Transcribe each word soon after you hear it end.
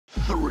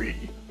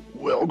Three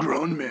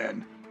well-grown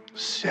men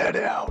set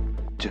out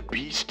to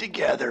piece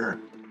together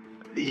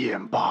the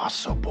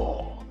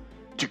impossible,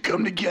 to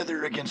come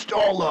together against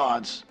all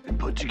odds and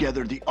put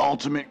together the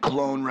ultimate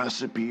clone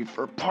recipe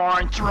for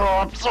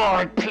PINEDROPS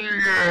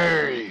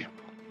IPA.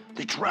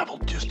 They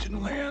traveled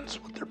distant lands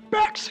with their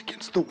backs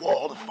against the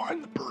wall to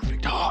find the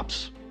perfect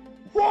hops,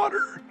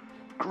 water,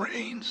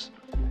 grains,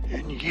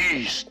 and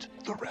yeast.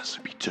 The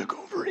recipe took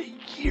over a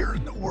year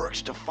in the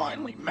works to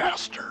finally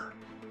master.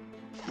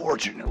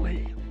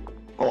 Fortunately,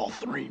 all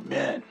three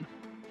men,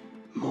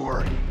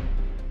 Maury,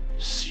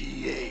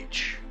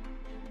 CH,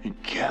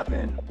 and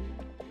Kevin,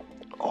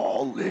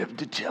 all lived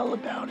to tell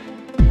about it.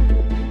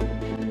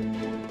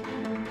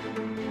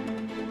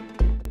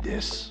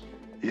 This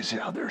is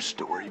how their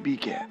story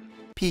began.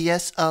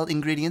 P.S. All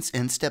ingredients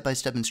and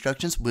step-by-step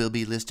instructions will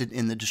be listed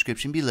in the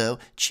description below.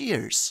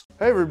 Cheers!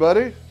 Hey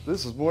everybody,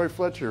 this is Maury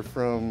Fletcher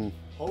from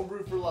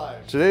Homebrew for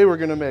Life. Today we're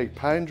going to make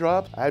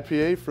PINEDROPS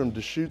IPA from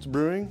Deschutes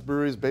Brewing.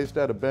 Brewery is based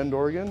out of Bend,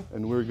 Oregon,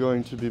 and we're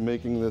going to be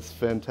making this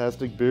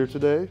fantastic beer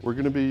today. We're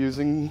going to be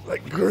using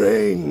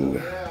grain.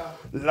 Yeah.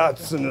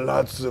 Lots and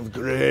lots of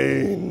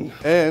grain.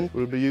 And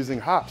we'll be using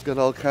hops. Got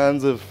all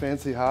kinds of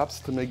fancy hops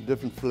to make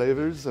different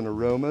flavors and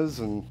aromas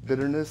and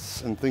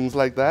bitterness and things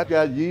like that.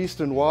 Got yeast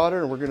and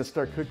water, and we're going to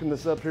start cooking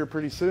this up here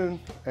pretty soon.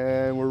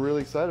 And we're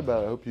really excited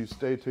about it. I hope you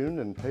stay tuned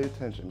and pay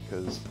attention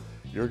because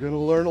you're going to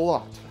learn a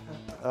lot.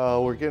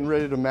 We're getting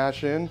ready to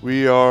mash in.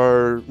 We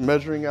are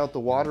measuring out the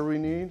water we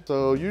need.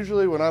 So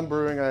usually when I'm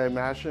brewing, I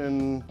mash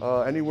in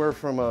anywhere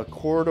from a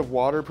quart of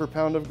water per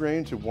pound of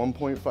grain to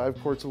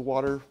 1.5 quarts of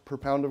water per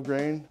pound of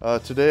grain.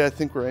 Today I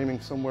think we're aiming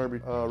somewhere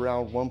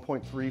around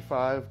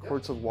 1.35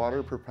 quarts of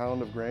water per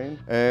pound of grain.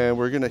 And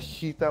we're gonna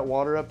heat that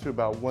water up to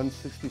about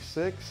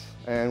 166.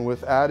 And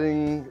with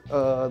adding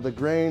the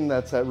grain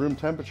that's at room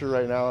temperature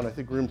right now, and I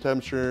think room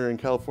temperature in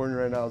California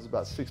right now is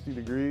about 60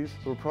 degrees.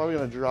 So we're probably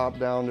gonna drop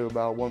down to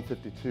about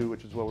 152,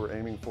 which is what we're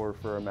aiming for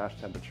our mash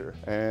temperature.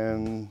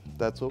 And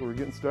that's what we're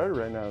getting started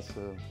right now,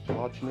 so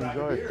watch and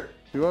enjoy.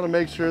 You wanna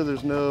make sure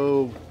there's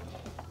no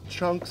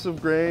chunks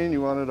of grain.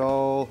 You want it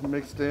all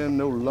mixed in,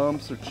 no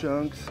lumps or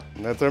chunks.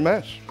 And that's our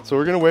mash. So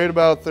we're gonna wait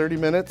about 30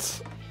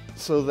 minutes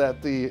so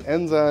that the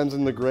enzymes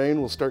in the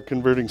grain will start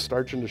converting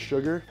starch into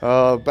sugar.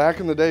 Back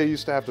in the day, you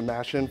used to have to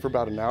mash in for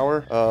about an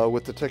hour.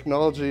 With the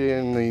technology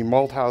in the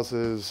malt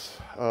houses,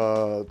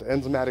 the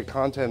enzymatic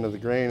content of the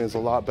grain is a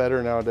lot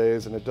better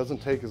nowadays, and it doesn't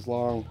take as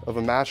long of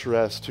a mash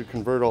rest to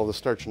convert all the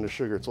starch into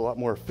sugar. It's a lot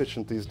more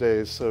efficient these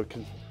days, so it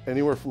can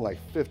anywhere from like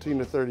 15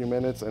 to 30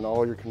 minutes and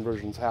all your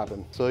conversions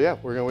happen. So yeah,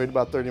 we're gonna wait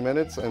about 30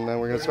 minutes and then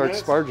we're gonna start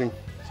sparging.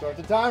 Start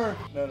the timer.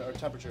 No, or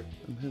temperature.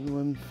 I'm hitting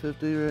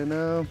 150 right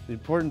now. The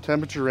important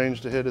temperature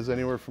range to hit is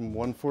anywhere from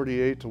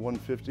 148 to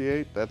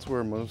 158. That's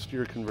where most of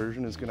your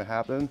conversion is gonna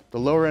happen. The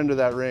lower end of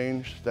that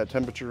range, that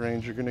temperature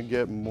range, you're gonna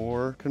get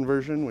more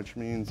conversion, which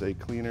means a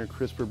cleaner,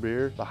 crisper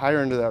beer. The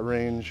higher end of that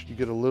range, you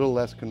get a little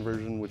less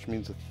conversion, which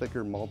means a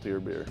thicker, maltier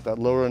beer. That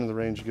lower end of the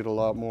range, you get a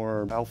lot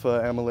more alpha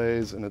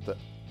amylase, and at the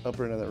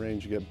upper end of that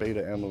range, you get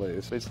beta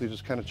amylase. Basically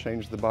just kind of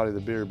change the body of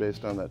the beer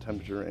based on that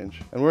temperature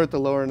range. And we're at the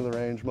lower end of the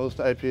range. Most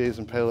IPAs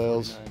and pale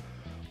ales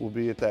will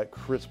be at that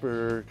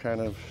crisper, kind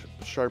of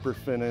sharper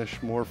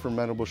finish, more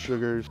fermentable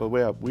sugars. But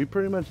yeah, we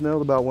pretty much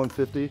nailed about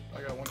 150.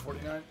 I got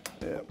 149.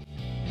 Yeah.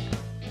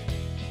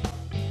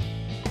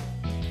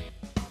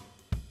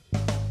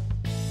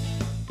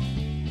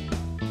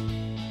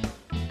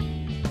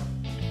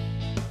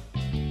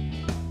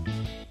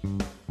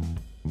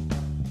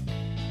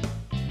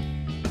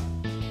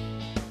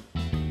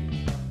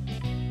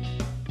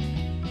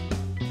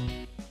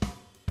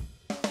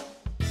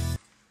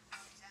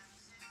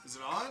 Is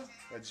it on?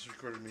 I just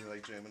recorded me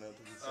like jamming out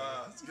to the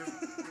song. It's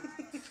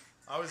good.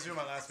 I was doing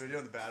my last video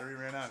and the battery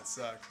ran out. It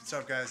sucked. What's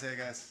up, guys? Hey,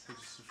 guys.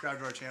 Subscribe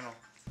to our channel.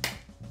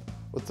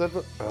 What's up?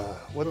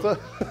 What's up?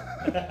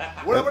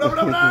 What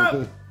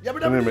up?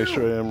 Let me make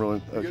sure I am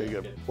rolling. Okay,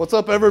 good. What's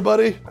up,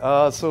 everybody?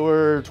 So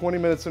we're 20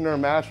 minutes into our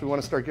mash. We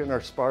want to start getting our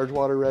sparge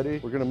water ready.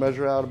 We're going to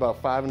measure out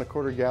about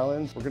 5¼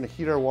 gallons. We're going to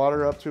heat our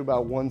water up to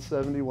about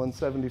 170,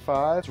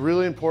 175. It's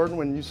really important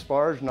when you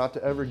sparge not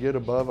to ever get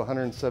above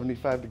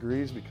 175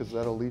 degrees because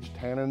that'll leach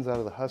tannins out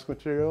of the husk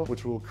material,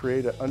 which will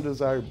create an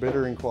undesired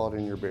bittering quality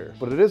in your beer.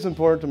 But it is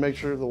important to make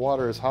sure the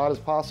water is hot as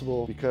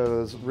possible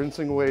because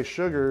rinsing away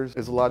sugars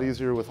is a lot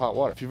easier with hot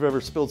water. If you've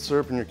ever spilled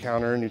syrup in your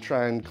counter and you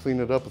try and clean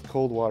it up with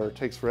cold water, it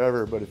takes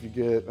forever, but if you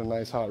get a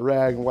nice hot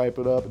rag and wipe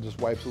it up, it just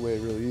wipes away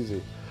really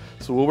easy.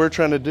 So what we're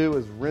trying to do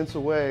is rinse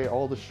away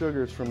all the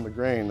sugars from the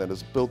grain that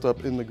is built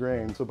up in the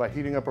grain. So by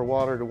heating up our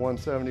water to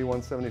 170,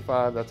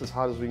 175, that's as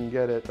hot as we can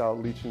get it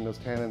without leaching those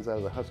tannins out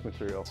of the husk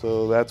material.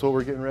 So that's what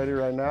we're getting ready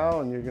right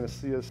now, and you're gonna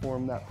see us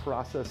form that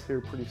process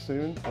here pretty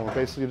soon. And we're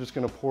basically just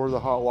gonna pour the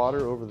hot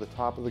water over the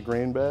top of the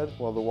grain bed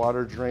while the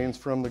water drains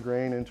from the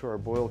grain into our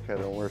boil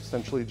kettle. And we're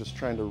essentially just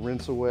trying to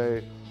rinse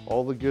away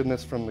all the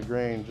goodness from the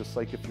grain, just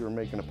like if you were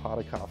making a pot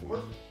of coffee.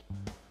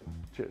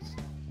 Cheers.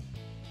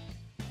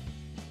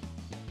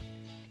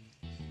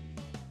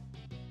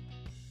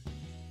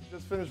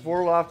 Just finished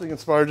vorlofting and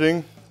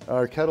sparging.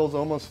 Our kettle's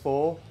almost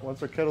full.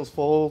 Once our kettle's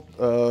full,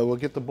 we'll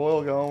get the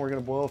boil going. We're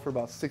gonna boil for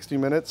about 60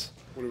 minutes.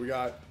 What do we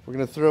got? We're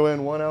gonna throw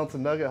in 1 ounce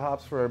of nugget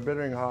hops for our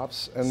bittering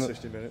hops. And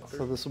 60 minutes.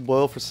 So this will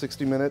boil for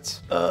 60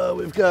 minutes.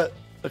 We've got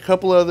a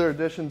couple other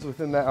additions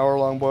within that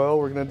hour-long boil.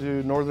 We're gonna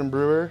do Northern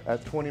Brewer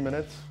at 20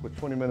 minutes with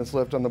 20 minutes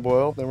left on the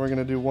boil. Then we're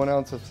gonna do 1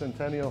 ounce of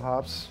Centennial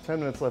hops, 10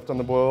 minutes left on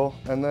the boil.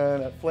 And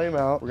then at flame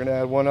out, we're gonna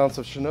add 1 ounce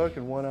of Chinook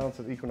and 1 ounce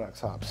of Equinox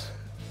hops.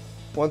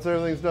 Once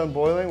everything's done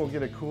boiling, we'll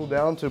get it cooled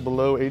down to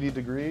below 80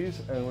 degrees,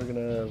 and we're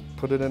gonna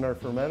put it in our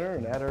fermenter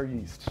and add our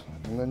yeast.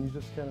 And then you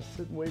just kind of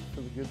sit and wait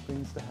for the good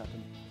things to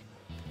happen.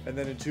 And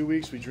then in 2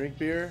 weeks, we drink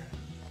beer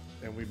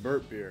and we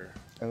burp beer.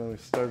 And then we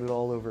start it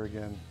all over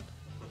again.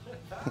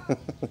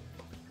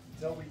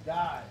 Until we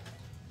die.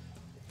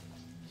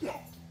 Yeah.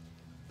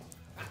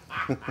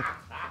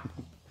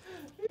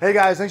 Hey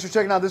guys, thanks for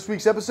checking out this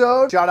week's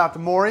episode. Shout out to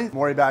Maury.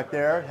 Maury back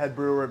there, head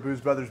brewer at Booze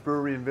Brothers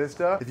Brewery in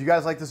Vista. If you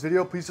guys like this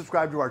video, please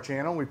subscribe to our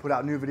channel. We put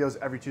out new videos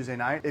every Tuesday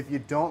night. If you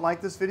don't like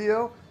this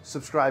video,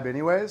 subscribe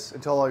anyways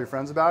and tell all your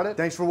friends about it.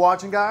 Thanks for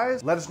watching,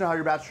 guys. Let us know how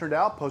your batch turned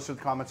out. Post it in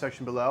the comment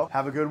section below.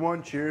 Have a good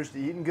one. Cheers to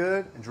eating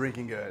good and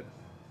drinking good.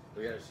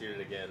 We gotta shoot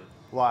it again.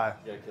 Why?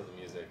 We gotta kill the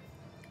music.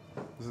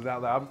 Is it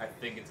that loud? I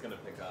think it's gonna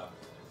pick up.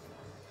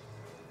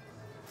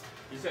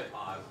 You said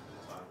pause.